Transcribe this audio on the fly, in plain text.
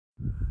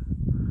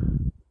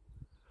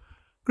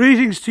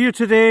Greetings to you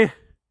today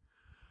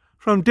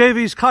from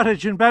Davy's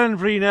cottage in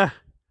Ballinvrina,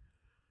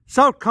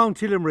 South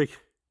County Limerick.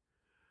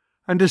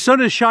 And the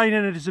sun is shining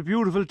and it is a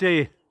beautiful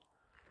day.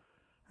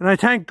 And I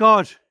thank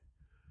God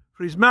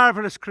for His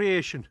marvellous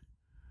creation.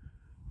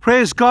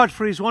 Praise God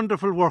for His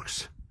wonderful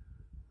works.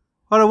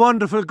 What a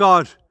wonderful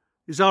God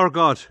is our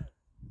God.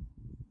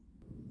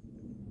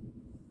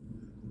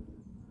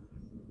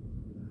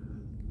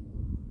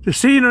 The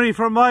scenery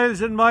for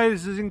miles and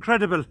miles is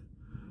incredible.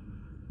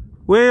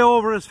 Way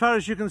over as far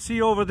as you can see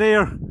over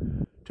there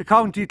to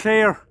County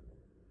Clare.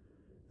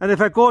 And if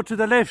I go to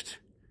the left,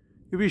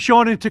 you'll be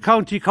shown into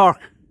County Cork.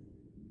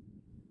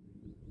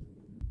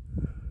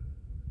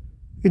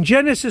 In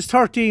Genesis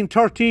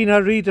 13:13 I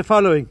read the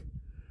following.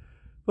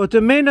 But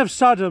the men of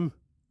Sodom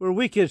were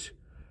wicked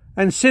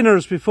and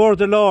sinners before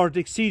the Lord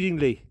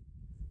exceedingly.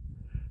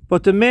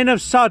 But the men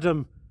of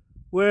Sodom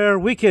were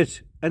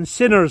wicked and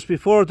sinners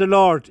before the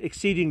Lord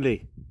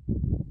exceedingly.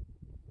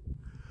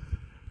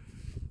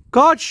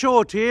 God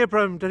showed to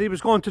Abraham that He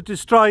was going to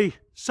destroy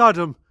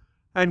Sodom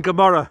and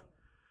Gomorrah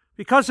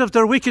because of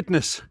their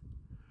wickedness.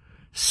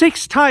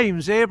 6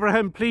 times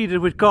Abraham pleaded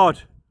with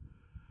God.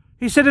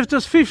 He said, if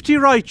there's 50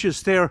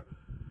 righteous there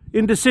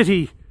in the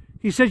city,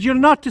 he said, you'll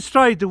not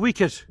destroy the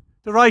wicked,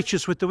 the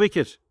righteous with the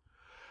wicked.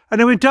 And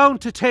it went down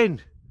to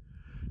 10.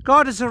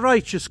 God is a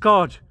righteous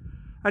God,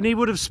 and He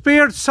would have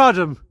spared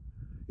Sodom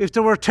if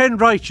there were 10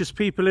 righteous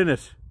people in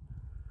it.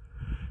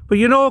 But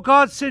you know,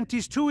 God sent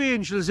His 2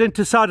 angels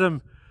into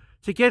Sodom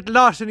to get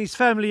Lot and his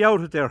family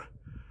out of there.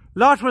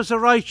 Lot was a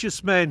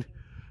righteous man,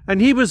 and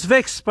he was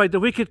vexed by the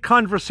wicked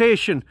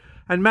conversation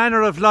and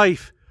manner of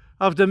life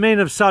of the men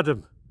of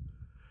Sodom.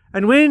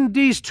 And when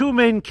these 2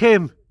 men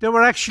came, they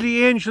were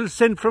actually angels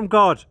sent from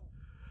God.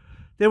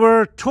 They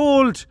were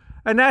told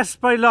and asked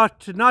by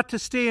Lot not to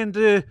stay in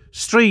the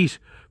street,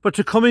 but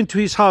to come into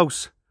his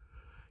house.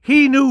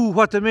 He knew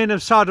what the men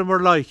of Sodom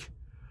were like.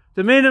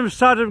 The men of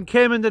Sodom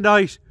came in the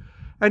night,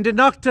 and they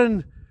knocked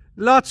on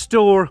Lot's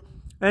door,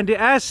 and they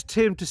asked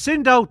him to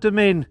send out the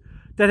men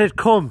that had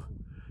come,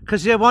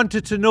 because they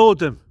wanted to know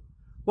them.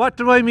 What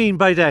do I mean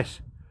by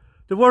that?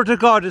 The Word of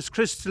God is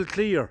crystal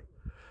clear.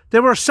 They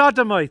were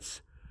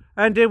Sodomites,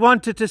 and they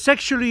wanted to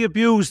sexually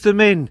abuse the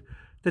men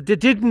that they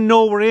didn't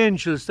know were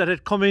angels that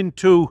had come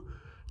into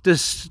the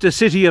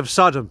city of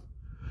Sodom.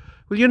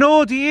 Well, you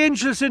know, the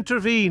angels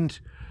intervened,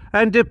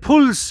 and they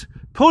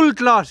pulled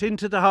Lot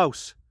into the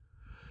house.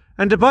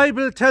 And the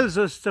Bible tells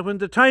us that when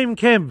the time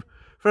came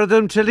for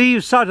them to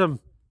leave Sodom,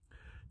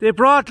 they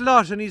brought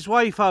Lot and his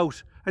wife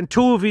out and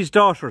 2 of his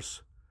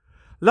daughters.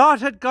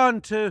 Lot had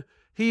gone to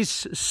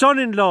his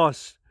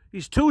son-in-laws,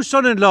 his 2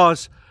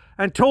 son-in-laws,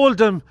 and told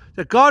them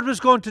that God was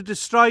going to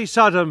destroy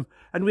Sodom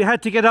and we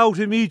had to get out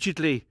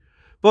immediately.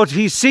 But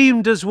he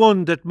seemed as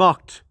one that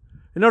mocked.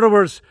 In other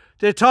words,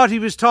 they thought he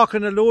was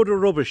talking a load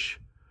of rubbish.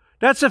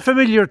 That's a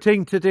familiar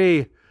thing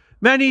today.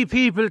 Many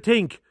people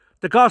think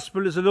the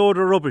gospel is a load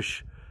of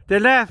rubbish. They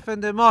laugh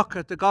and they mock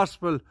at the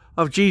gospel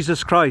of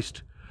Jesus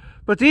Christ.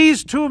 But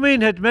these 2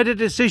 men had made a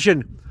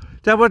decision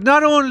that would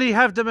not only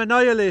have them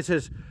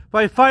annihilated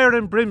by fire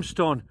and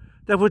brimstone,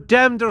 that would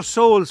damn their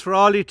souls for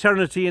all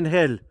eternity in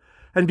hell.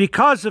 And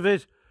because of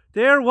it,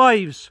 their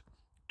wives,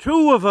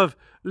 2 of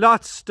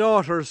Lot's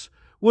daughters,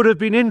 would have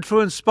been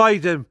influenced by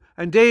them,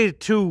 and they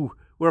too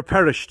were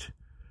perished.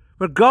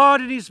 But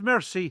God in His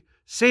mercy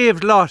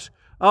saved Lot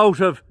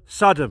out of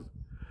Sodom.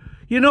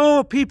 You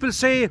know, people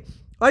say,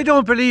 I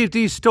don't believe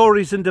these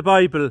stories in the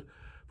Bible.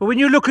 But when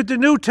you look at the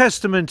New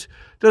Testament,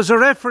 there's a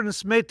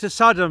reference made to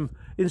Sodom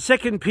in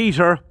 2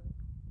 Peter,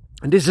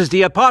 and this is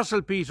the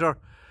Apostle Peter,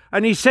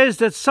 and he says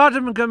that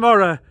Sodom and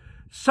Gomorrah,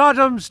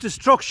 Sodom's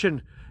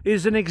destruction,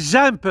 is an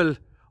example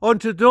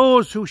unto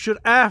those who should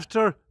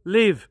after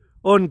live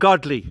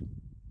ungodly.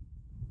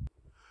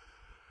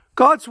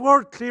 God's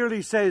word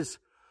clearly says,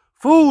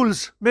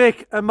 fools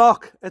make a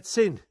mock at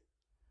sin.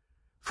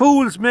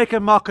 Fools make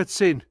a mock at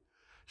sin.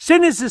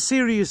 Sin is a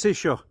serious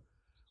issue.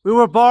 We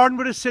were born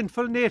with a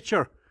sinful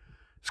nature.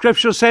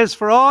 Scripture says,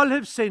 for all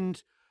have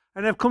sinned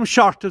and have come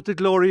short of the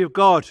glory of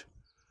God.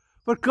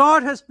 But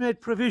God has made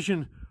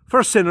provision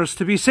for sinners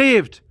to be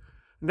saved.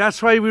 And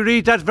that's why we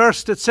read that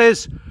verse that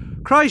says,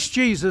 Christ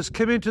Jesus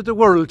came into the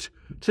world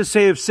to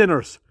save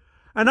sinners.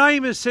 And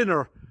I'm a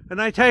sinner, and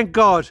I thank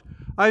God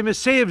I'm a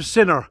saved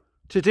sinner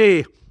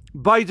today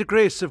by the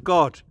grace of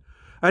God.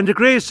 And the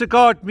grace of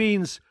God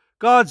means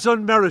God's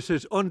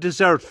unmerited,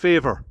 undeserved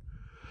favour.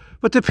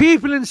 But the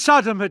people in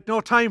Sodom had no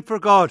time for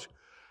God,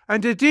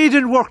 and they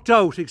didn't work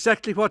out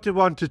exactly what they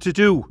wanted to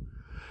do.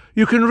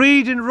 You can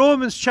read in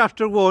Romans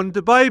chapter 1,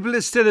 the Bible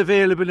is still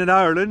available in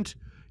Ireland.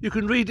 You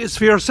can read this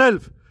for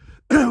yourself.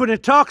 When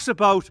it talks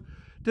about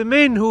the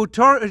men who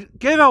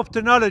gave up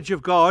the knowledge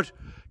of God,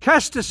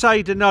 cast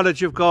aside the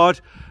knowledge of God,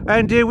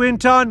 and they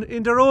went on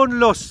in their own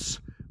lusts,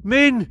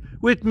 men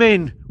with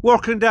men,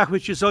 working that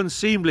which is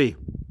unseemly.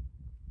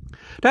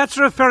 That's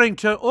referring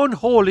to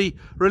unholy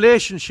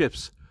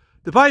relationships.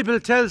 The Bible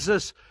tells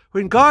us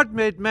when God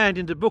made man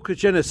in the book of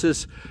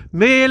Genesis,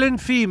 male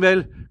and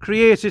female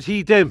created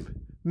He them.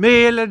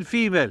 Male and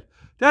female.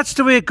 That's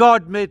the way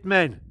God made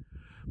man.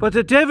 But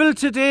the devil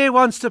today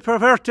wants to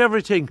pervert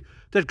everything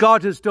that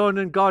God has done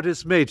and God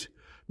has made.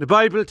 The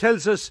Bible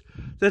tells us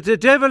that the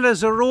devil,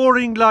 as a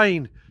roaring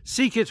lion,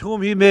 seeketh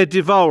whom he may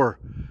devour.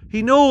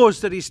 He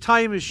knows that his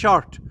time is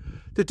short.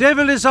 The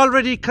devil is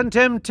already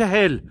condemned to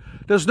hell.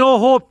 There's no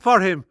hope for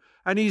him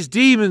and his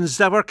demons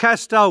that were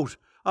cast out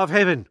of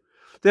heaven.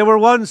 They were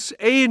once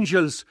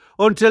angels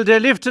until they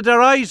lifted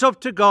their eyes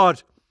up to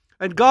God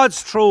and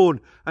God's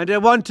throne, and they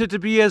wanted to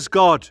be as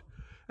God.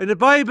 And the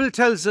Bible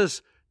tells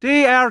us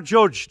they are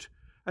judged.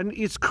 And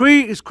it's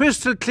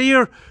crystal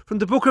clear from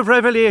the book of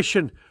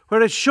Revelation,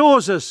 where it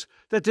shows us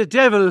that the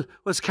devil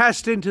was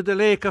cast into the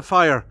lake of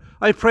fire.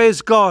 I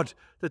praise God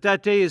that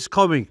that day is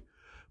coming.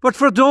 But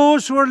for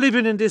those who are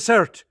living in this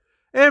earth,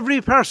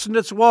 every person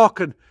that's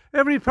walking,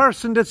 every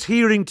person that's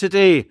hearing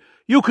today,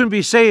 you can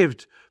be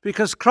saved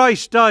because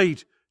Christ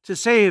died to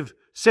save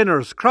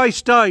sinners.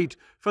 Christ died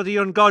for the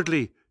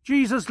ungodly.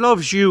 Jesus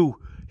loves you.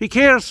 He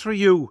cares for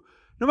you.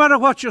 No matter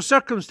what your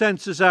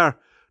circumstances are,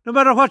 no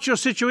matter what your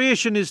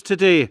situation is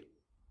today.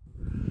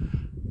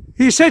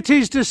 He said to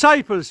his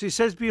disciples, he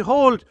says,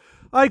 behold,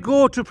 I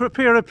go to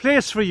prepare a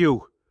place for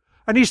you.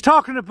 And he's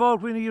talking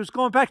about when he was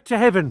going back to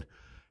heaven.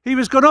 He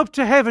was going up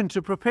to heaven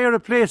to prepare a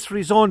place for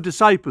his own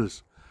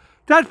disciples.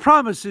 That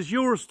promise is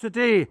yours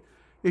today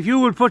if you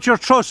will put your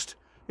trust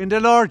in the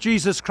Lord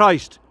Jesus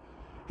Christ.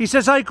 He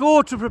says, I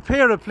go to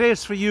prepare a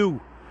place for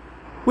you.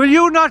 Will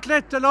you not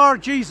let the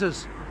Lord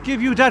Jesus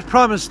give you that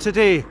promise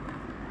today?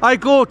 I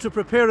go to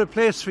prepare a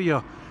place for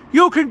you.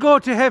 You can go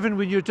to heaven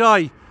when you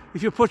die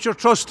if you put your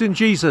trust in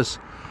Jesus.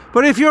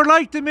 But if you're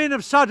like the men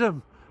of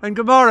Sodom and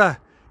Gomorrah,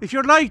 if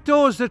you're like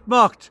those that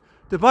mocked,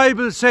 the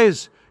Bible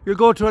says you'll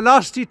go to a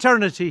lost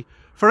eternity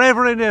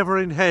forever and ever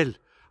in hell.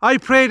 I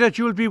pray that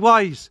you'll be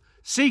wise.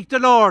 Seek the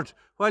Lord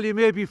while he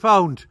may be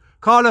found.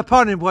 Call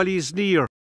upon him while he is near.